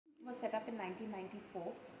set up in 1994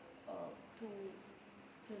 to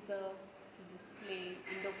preserve, to display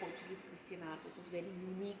Indo-Portuguese Christian art, which is very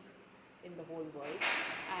unique in the whole world.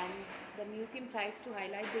 And the museum tries to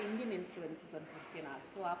highlight the Indian influences on Christian art.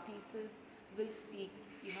 So our pieces will speak,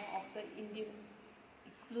 of the Indian,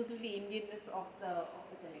 exclusively Indianness of the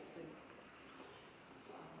collection.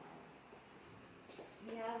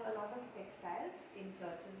 We have a lot of textiles in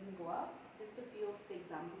churches in Goa. Just a few of the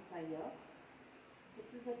examples are here. This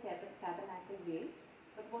is a tabernacle veil,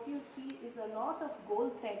 but what you'll see is a lot of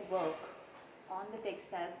gold thread work on the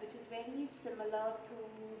textiles, which is very similar to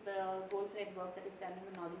the gold thread work that is done in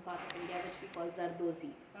the northern part of India, which we call Zardozi.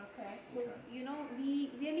 Okay. So, we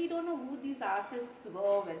really don't know who these artists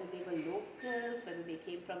were, whether they were locals, whether they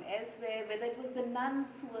came from elsewhere, whether it was the nuns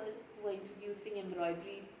who were introducing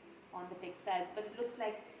embroidery on the textiles, but it looks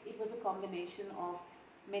like it was a combination of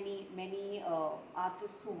many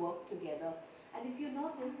artists who worked together. And if you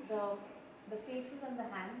notice, the faces and the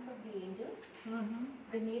hands of the angels,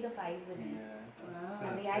 they're made of ivory. Yeah,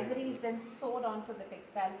 And the ivory is then sewed onto the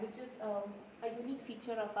textile, which is a unique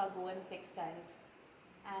feature of our Goan textiles.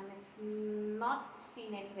 And it's not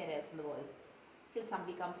seen anywhere else in the world. Till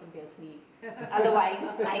somebody comes and tells me otherwise,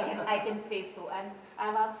 I can say so. And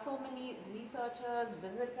I've asked so many researchers,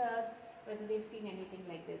 visitors, whether they've seen anything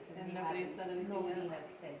like this. And nobody said anything. Nobody has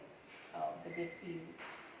said that they've seen,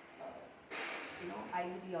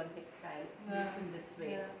 ivory on textile used in this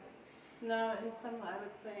way. Yeah. No, in some, I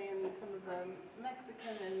would say in some of the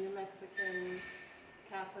Mexican and New Mexican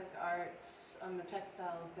Catholic art on the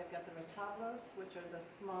textiles, they've got the retablos, which are the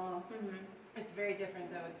small. It's very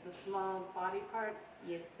different though. It's the small body parts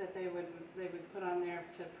that they would put on there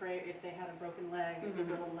to pray if they had a broken leg. It's a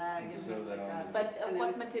little leg and So things like that. But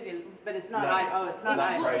what material? But it's not. It's not It's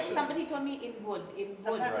ivory. wood. Somebody told me in wood.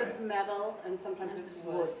 Sometimes it's metal and sometimes it's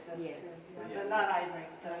wood. That's Yes. true. Yeah. But not ivory.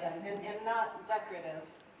 So yeah, and not decorative.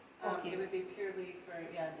 It would be purely for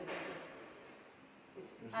they're just.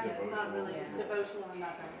 It's not really. It's devotional and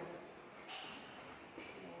not decorative.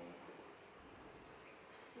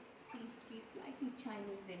 This seems to be slightly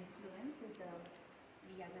Chinese influence.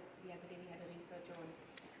 The other day we had a researcher on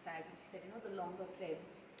textiles, and she said, the longer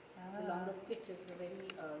threads, the longer stitches were very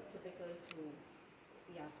typical to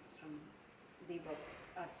the artists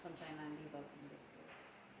from China, and they worked in this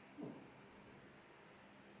way.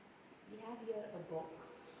 We have here a book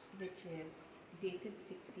which is dated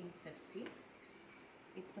 1650.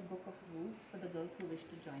 It's a book of rules for the girls who wish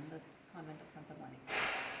to join the Convent of Santa Monica.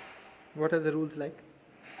 What are the rules like?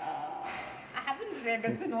 I haven't read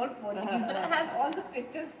it in old Portuguese, but I have all the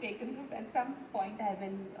pictures taken, so at some point I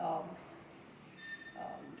will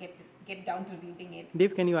get down to reading it.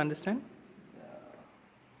 Dave, can you understand?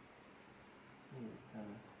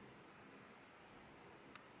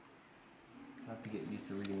 I have to get used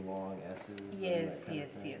to reading long S's. Yes.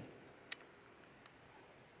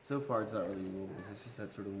 So far, it's not really rules. It's just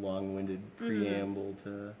that sort of long-winded preamble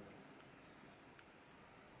to.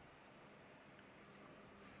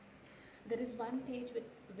 There is one page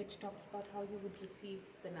which talks about how you would receive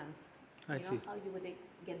the nuns. I see. How you would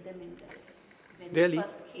get them in when Really? you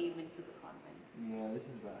first came into the convent. Yeah, this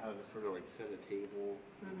is about how to sort of like set a table.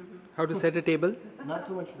 How to set a table? Not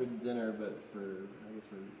so much for dinner, but for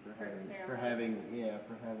having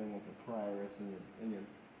like a prioress in your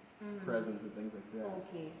presence and things like that.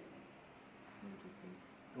 Okay. Interesting.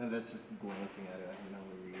 And that's just glancing at it. I can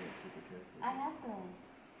only read it super carefully. I have the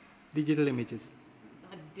Digital images.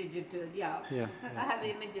 digital, yeah. I have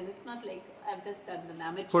images. It's not like I've just done the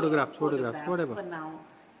amateur Photographs, whatever. for now.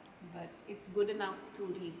 But it's good enough to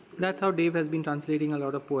read. That's how Dave has been translating a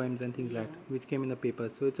lot of poems and things like that, which came in the paper.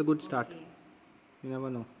 So it's a good start. Okay. You never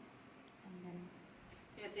know. And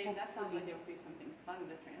then Dave, that sounds like it would be something fun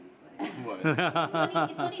to translate. What?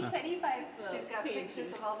 it's only 25 She's got pages.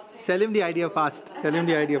 pictures of all the pictures. Sell him the idea fast. Sell him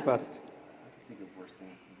the idea fast. I can think of worse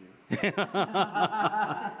things to do.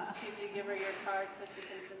 Should you give her your card so she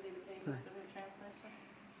can send you the pages to her translation?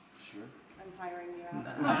 Sure. I'm hiring you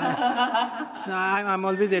out. No, I'm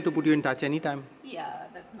always there to put you in touch anytime. Yeah,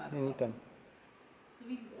 that's not Anytime.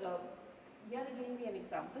 So here again we have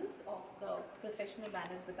examples of the processional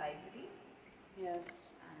banners with ivory. Yes.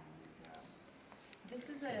 And this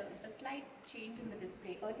is a slight change in the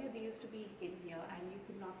display. Earlier they used to be in here and you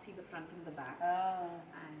could not see the front and the back.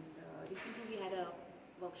 And recently we had a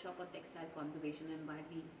workshop on textile conservation, and while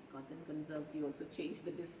we got them conserved, we also changed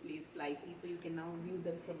the display slightly so you can now view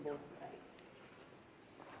them from both sides.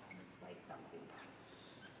 It's quite something.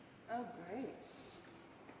 Oh, great.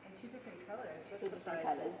 And two different colors. That's Two different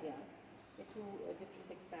surprising. colors, yeah. The two different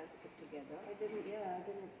textiles put together. I didn't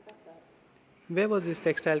expect that. Where was this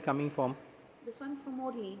textile coming from? This one's from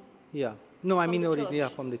Orly. Yeah. No, I From mean the yeah,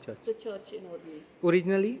 church. from the church. The church in Orly.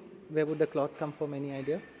 Originally, where would the cloth come from? Any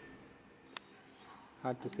idea?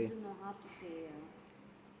 Hard to I say. don't know how to say.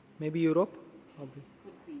 Maybe Europe? Could be,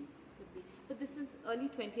 could be. But this is early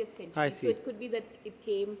 20th century. I So see. it could be that it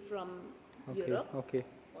came from Okay. Europe Okay.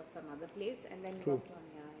 or some other place and then True. worked on.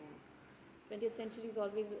 Yeah, yeah. 20th century is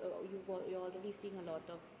always, you're already seeing a lot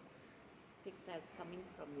of textiles coming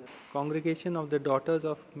from Europe. Congregation of the Daughters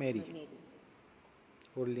of Mary. Maybe.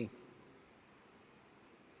 Orly.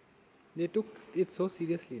 They took it so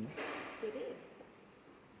seriously, no? It is.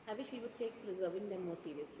 I wish we would take preserving them more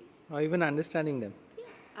seriously. Or even understanding them. Yeah.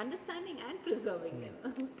 Understanding and preserving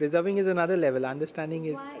them. Preserving is another level. Understanding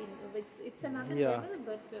is. Why? It's another Yeah. level,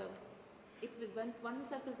 but once you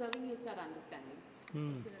start preserving, you'll start understanding. I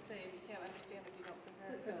was going to say, you can't understand if you don't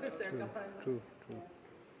preserve if they're gone. True. True.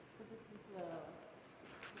 So this is the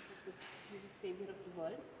Jesus Savior of the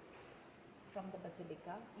world from the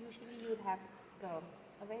Basilica. Usually you would have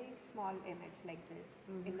a very small image like this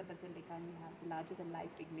in the Basilica, and you have the larger than life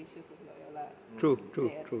Ignatius of Loyola. True.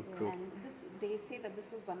 There. True. And they say that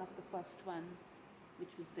this was one of the first ones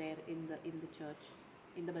which was there in the church,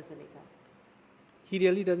 in the Basilica. He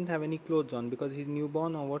really doesn't have any clothes on because he's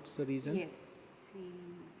newborn, or what's the reason? Yes,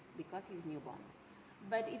 because he's newborn.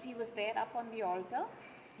 But if he was there up on the altar,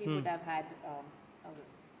 he would have had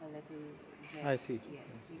a little dress. I see. Yes,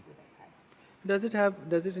 he would have had.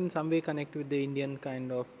 Does it in some way connect with the Indian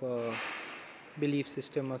kind of belief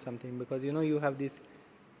system or something? Because you have this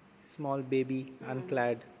small baby,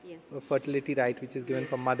 unclad, Yes. a fertility right which is given Yes,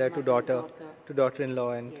 from mother to daughter to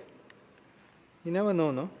daughter-in-law, and Yes. you never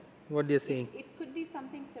know, no? What they're saying. It could be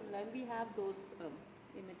something similar. And we have those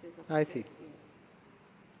images of I the see. church, yes.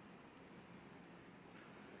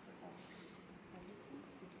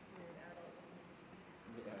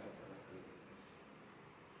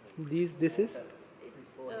 This is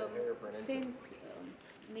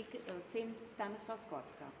It's Saint Stanislaus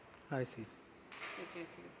Kostka. I see. The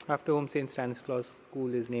Jesuit. After whom Saint Stanislaus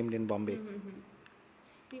School is named in Bombay.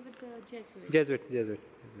 They were the Jesuits. Jesuit.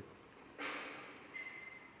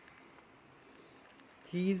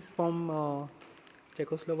 He's from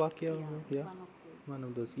Czechoslovakia. Yeah. One of those. One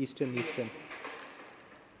of those Eastern.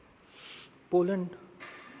 Poland.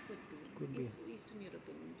 Could be. Eastern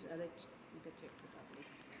European, the Czech Republic.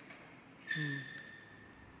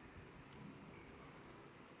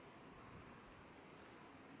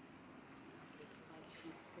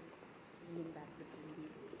 She's still holding back the baby.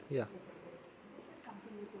 Yeah. This is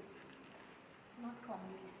something which is not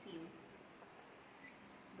commonly seen.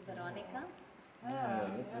 The Veronica. Yeah,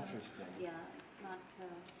 that's interesting. Yeah, it's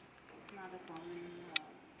not a common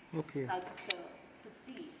Okay. sculpture to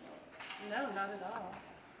see. No, not at all.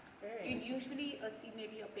 It's You very. usually see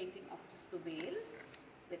maybe a painting of just the veil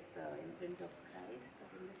with the imprint of Christ, but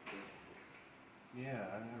in this case, Yeah,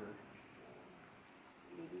 I've never.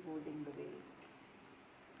 it's lady holding the veil.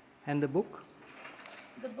 And the book?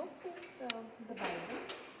 The book is the Bible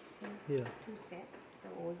in Yeah. two sets,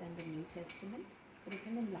 the Old and the New Testament,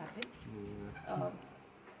 written in Latin.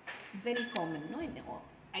 Very common, no?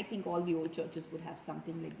 I think all the old churches would have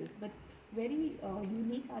something like this, but very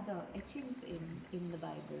unique are the etchings in the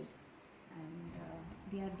Bible, and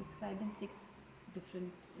they are described in 6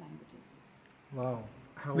 different languages. Wow.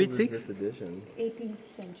 How Which old is 6? this edition? 18th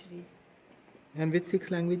century. And which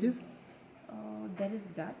 6 languages? There is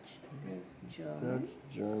Dutch, there's German, Dutch,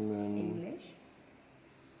 German, English,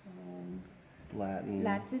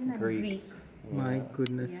 Latin, and Greek, Greek. My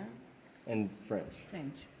goodness. Yeah, and French.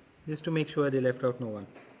 French. Just to make sure they left out no one.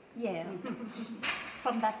 Yeah,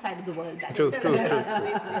 from that side of the world. That True.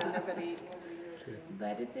 Nobody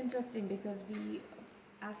But it's interesting because we,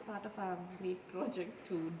 as part of our great project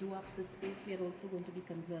to do up the space, we are also going to be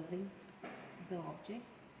conserving the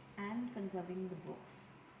objects and conserving the books,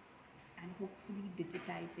 and hopefully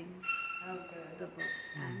digitizing the books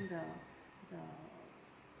and the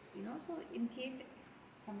so in case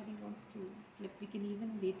somebody wants to flip, we can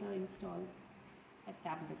even later install a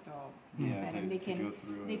tablet or Yeah, iPad, to- and they to can go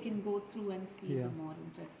through they it. can go through and see Yeah. the more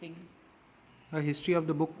interesting. A history of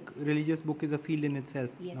the book, religious book, is a field in itself.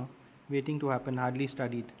 Yes. No? Waiting to happen, hardly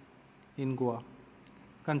studied in Goa.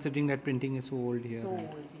 Considering that printing is so old here. So right?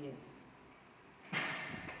 old, yes.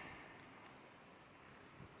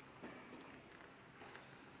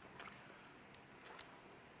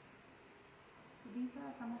 So these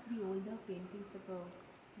are some of the older paintings that were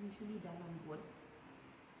usually done on wood.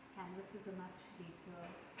 Canvas is a much later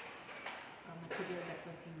material that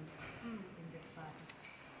was used in this part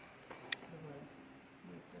of the world.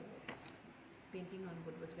 But painting on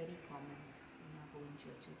wood was very common in our own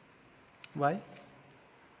churches. Why?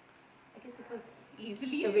 guess it was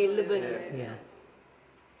easily available. Yeah.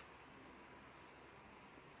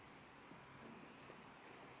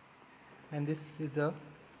 And this is a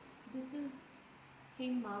This is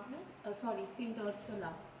Saint Margaret. Saint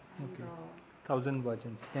Ursula. And, okay. 1,000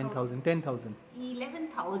 virgins. 10,000. 10,000.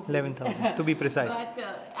 11,000. 11,000 to be precise.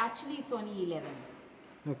 But actually, it's only 11.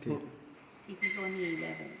 Okay. It is only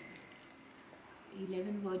 11.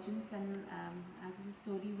 11 virgins, and as the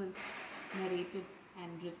story was narrated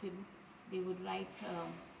and written, they would write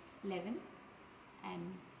 11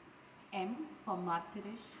 and M for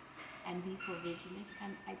martyrish and V for visionish.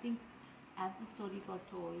 And I think as the story got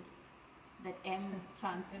told, that M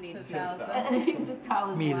translates Into thousand. into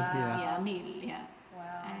thousand. Meal, Wow. yeah. Meal, yeah.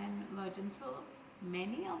 Wow. And virgin. So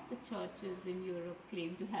many of the churches in Europe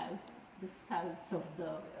claim to have the skulls of the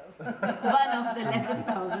one of the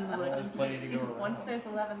 11,000 virgins. plenty to go around. Once there's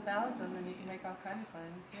 11,000, then you can make all kinds of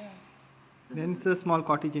claims. Yeah. Then it's a small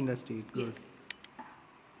cottage industry. It Yes. grows.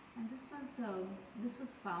 And this was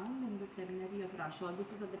found in the seminary of Rashol. This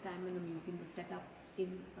is at the time when the museum was set up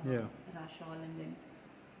in Yeah. Rashol, and then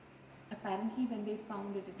apparently when they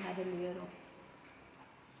found it, it had a layer of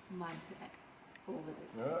mud over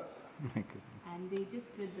it. My goodness. And they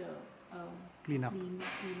just did the Clean up. clean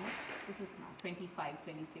up. This is now 25,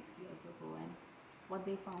 26 years ago, and what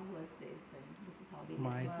they found was this, and this is how they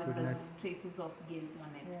My left it with goodness. the traces of guilt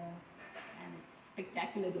on it. Yeah. And it's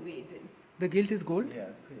spectacular the way it is. The guilt is gold? Yeah,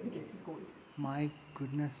 it's pretty The guilt amazing. is gold. My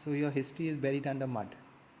goodness. So your history is buried under mud.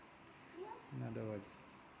 In other words.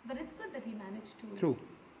 But it's good that he managed to True.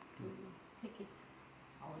 take it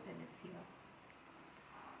out, and it's here.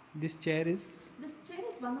 This chair is This chair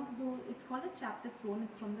is one of those, it's called a chapter throne,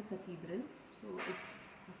 it's from the cathedral, so it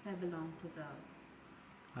must have belonged to the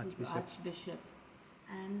Archbishop.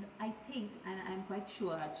 And I think, and I'm quite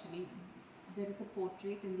sure actually, there is a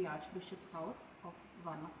portrait in the Archbishop's house of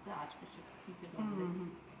one of the Archbishops seated on this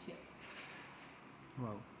chair.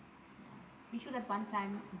 wow. We should at one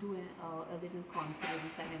time do a little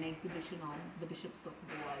conference and an exhibition on the bishops of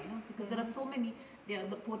Goa, because there are so many,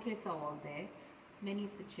 the portraits are all there. Many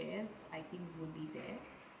of the chairs, I think, would be there.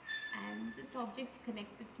 And just objects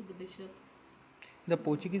connected to the bishops. The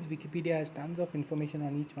Portuguese Wikipedia has tons of information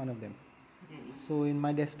on each one of them. Really. So in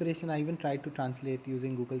my desperation, I even tried to translate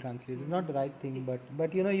using Google Translate. It's not the right thing,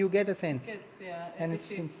 but you get a sense. And it's,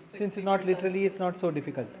 since it's not literally, it's not so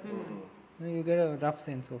difficult. You get a rough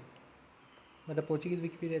sense of. But the Portuguese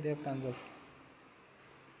Wikipedia, they have tons of.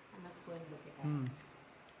 I must go and look at that. Hmm.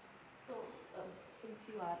 So, since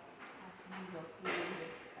you are actually working on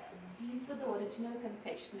this, these were the original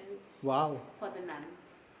confessionals Wow. for the nuns.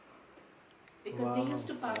 Because they used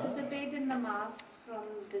to participate in the mass from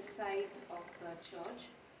this side of the church,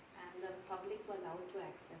 and the public were allowed to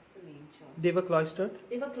access the main church. They were cloistered?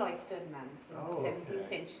 They were cloistered nuns in the Oh, 17th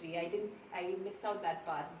okay. century. I missed out that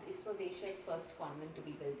part. This was Asia's first convent to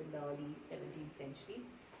be built in the early 17th century,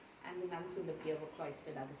 and the nuns who lived here were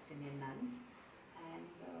cloistered Augustinian nuns. And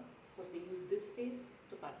of course, they used this space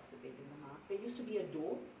to participate in the mass. There used to be a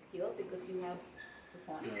door here because you have the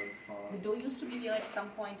font. The door used to be here at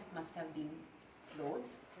some point. It must have been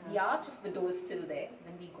closed. The arch of the door is still there.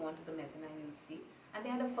 When we go onto the mezzanine, you'll see. And they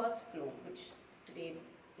had a first floor, which today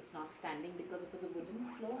is not standing because it was a wooden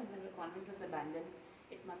floor, and when the convent was abandoned,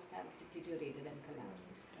 it must have deteriorated and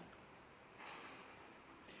collapsed.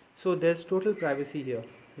 So there's total privacy here.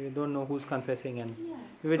 You don't know who's confessing, and Yeah.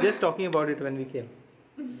 we were just talking about it when we came.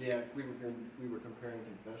 Yeah, we were comparing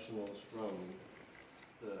confessionals from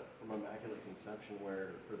Immaculate Conception,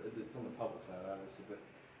 where it's on the public side, obviously, but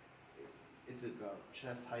it's at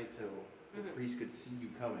chest height, so the priest could see you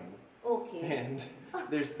coming. Okay. And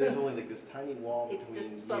there's only like this tiny wall It's between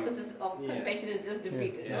just you. purposes of Yeah. confession is just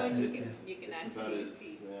defeated. Yeah, No, you it's- can it's about actually as,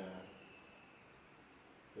 see. yeah.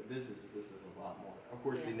 But this is a lot more. Of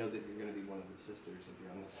course, we Yeah. know that you're going to be one of the sisters if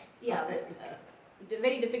you're on this. Yeah, but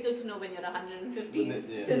very difficult to know when you're 115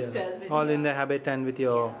 Yeah. sisters. All in the habit and with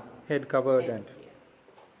your head covered and. Yeah.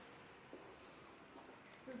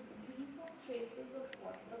 So these are traces of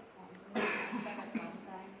what the convent was at one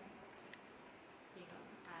time,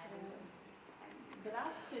 and there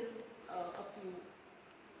are still a few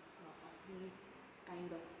of these kind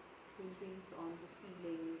of paintings on the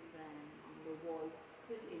ceilings and on the walls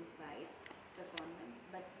still inside the convent,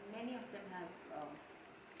 but many of them have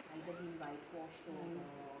either been whitewashed over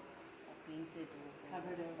or painted over,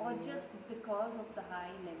 Covered over, or yeah. just because of the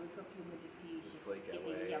high levels of humidity, just flake getting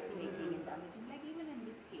away. flaking and damaging. Like even in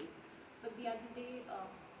this case, but the other day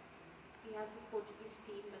we have this Portuguese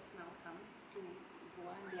team that's now come to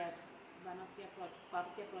Goa, and they are one of their part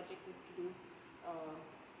of their project is to do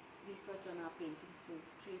research on our paintings to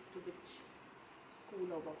trace to which school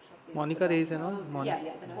or workshop. Monica Reyes and all? Yeah,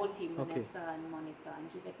 the whole team, Okay. Vanessa and Monica and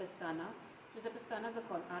Giuseppe Stana. Giuseppe Stana is a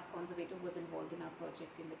art conservator who was involved in our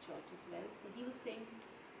project in the church as well. So he was saying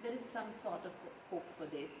there is some sort of hope for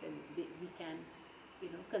this, and we can,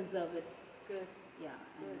 conserve it. Good. Yeah,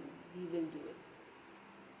 and we will do it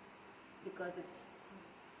because it's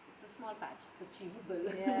a small patch. It's achievable.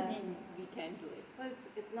 Yeah. we can do it. Well,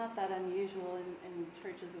 it's not that unusual in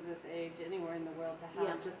churches of this age anywhere in the world to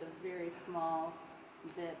have just a very small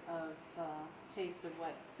bit of taste of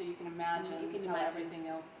what, so you can imagine how everything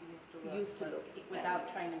else used to look exactly. without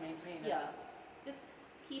trying to maintain it. Yeah, just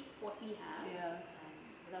keep what we have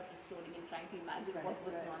without restoring and trying to imagine what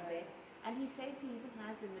was not there. And he says he even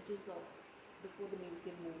has images of before the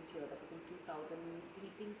museum moved here, that was in 2000.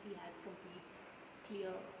 He thinks he has complete,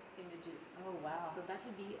 clear images. Oh wow. So that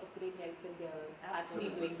will be of great help when they're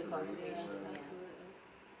actually doing the conservation. Yeah, Yeah. absolutely.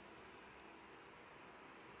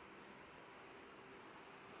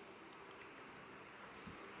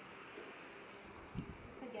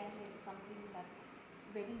 This again is something that's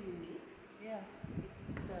very unique. Yeah.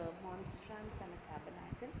 It's the monstrance and a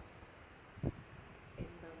tabernacle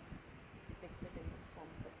depicted in this form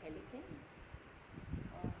of a pelican.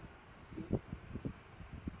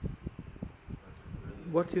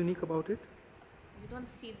 What's unique about it? You don't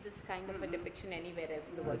see this kind of a depiction anywhere else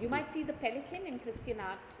in the world. You might see the pelican in Christian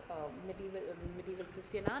art, medieval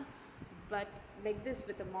Christian art, but like this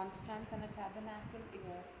with a monstrance and a tabernacle,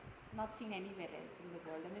 it's not seen anywhere else in the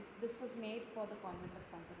world. And this was made for the Convent of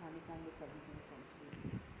Santa Monica in the 17th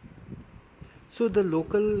century. So the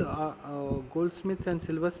local goldsmiths and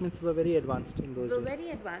silversmiths were very advanced in those They were days. very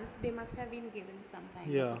advanced. They must have been given some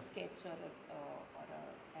kind of a sketch or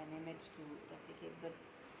an image to replicate, but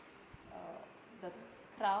the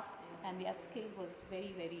craft and their skill was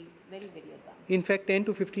very, very, very, very advanced. In fact, 10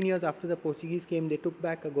 to 15 years after the Portuguese came, they took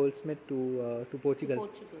back a goldsmith to Portugal.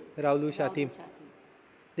 Raulu Shatim.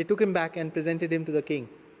 They took him back and presented him to the king.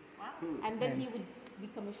 Wow. And then he would be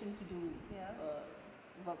commissioned to do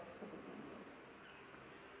works for the king.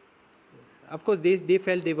 Of course, they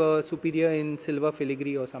felt they were superior in silver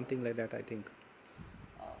filigree or something like that, I think.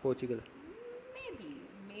 Portugal.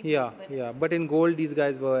 Maybe. Yeah. But in gold, these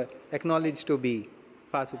guys were acknowledged to be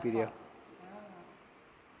far superior.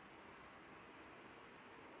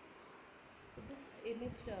 So this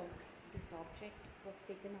image, this object was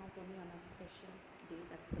taken out only on a special day.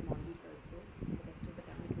 That's the Maundy Thursday. The rest of the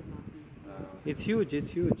time it would not be used. It's huge.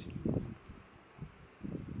 It's so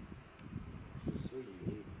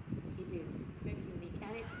unique. It is. It's very unique,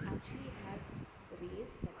 and it actually has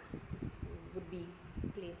rays that would be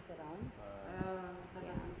placed around. That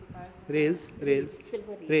doesn't surprise me. Rails.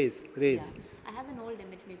 Silver Rays. Yeah. I have an old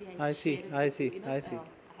image. Maybe I see, share it I with see, you. I see. I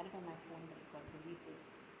had it on my phone, but it got deleted.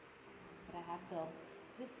 But I have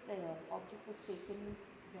this object was taken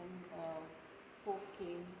when Pope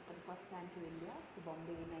came for the first time to India, to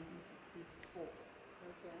Bombay in 1964.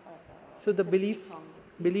 So the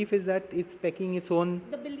belief is that it's pecking its own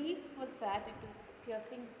The belief was that it is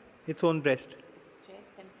piercing its own breast, its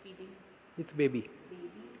chest and feeding its baby.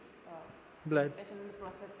 Blood. Especially in the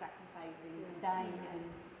process, sacrificing, dying,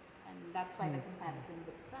 and that's why the comparison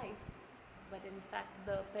with Christ. But in fact,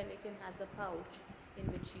 the pelican has a pouch in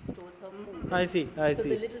which she stores her food. I see. So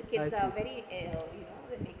the little kids are very,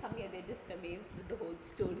 when they come here, they're just amazed with the whole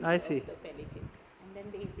story of the pelican. And then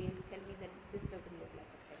they tell me that this doesn't look like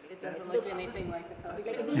a pelican. It doesn't look anything like a Like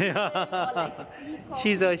pelican. an eagle or like a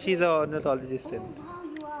peacock. She's a ornithologist. Oh wow,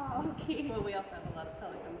 you are okay. Well, we also have a lot of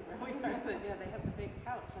pelicans where we are, but they have the big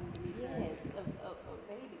pouch underneath their Yes, a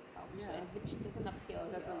very big pouch, and which doesn't appear.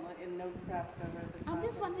 doesn't look in no crest over the top. I'm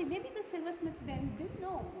just wondering, maybe the silversmiths then did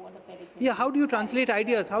know what a pelican. Yeah, how do you translate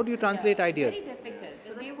ideas? How do you translate ideas? Very difficult.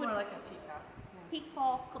 So It they looks would more like a peacock.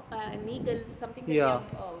 peacock, an eagle, something that Yeah.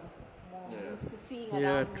 they are more used to seeing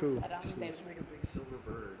Yeah, around, true. around them. Just make a big silver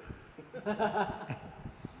bird.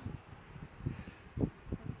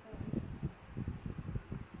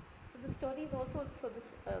 So the story is also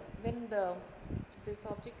when this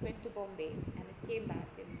object went to Bombay and it came back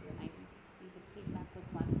in the 1960s. It came back with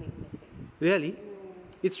one wing missing. Really?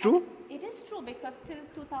 It's true? It is true because till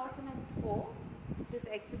 2004, this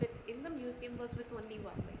exhibit in the museum was with only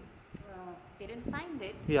one wing. They didn't find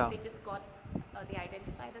it. Yeah. They just they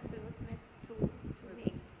identified a silversmith through the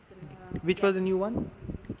wing. Which was the new one?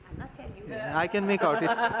 I'm not telling you. I can make out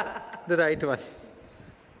it's the right one.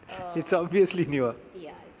 It's obviously newer.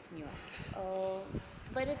 Yeah, it's newer.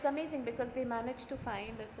 But it's amazing because they managed to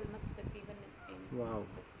find a silversmith even in Wow.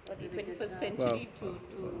 the early 21st century to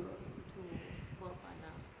work on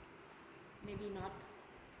maybe not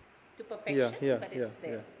to perfection, but it's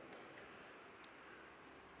there.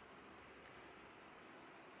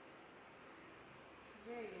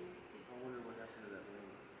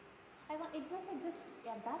 it must have just,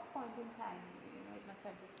 at that point in time, it must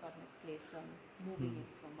have just got misplaced when moving it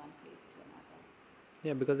from one place to another.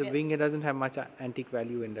 Yeah, because the wing, it doesn't have much antique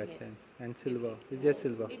value in that Yes. sense. And silver. It's just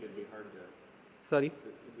silver. It'd be hard to, Sorry?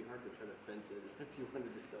 it'd be hard to try to fence it if you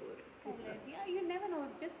wanted to sell it. Sell it. Yeah, you never know.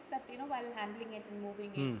 Just that, while handling it and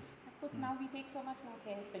moving it. Of course, now we take so much more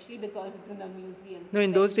care, especially because it's in a museum. No,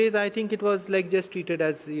 in those days, I think it was like just treated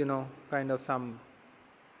as, kind of some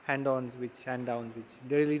hand-downs, which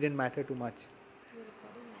they really didn't matter too much.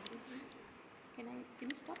 Can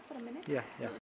you stop for a minute? Yeah, yeah.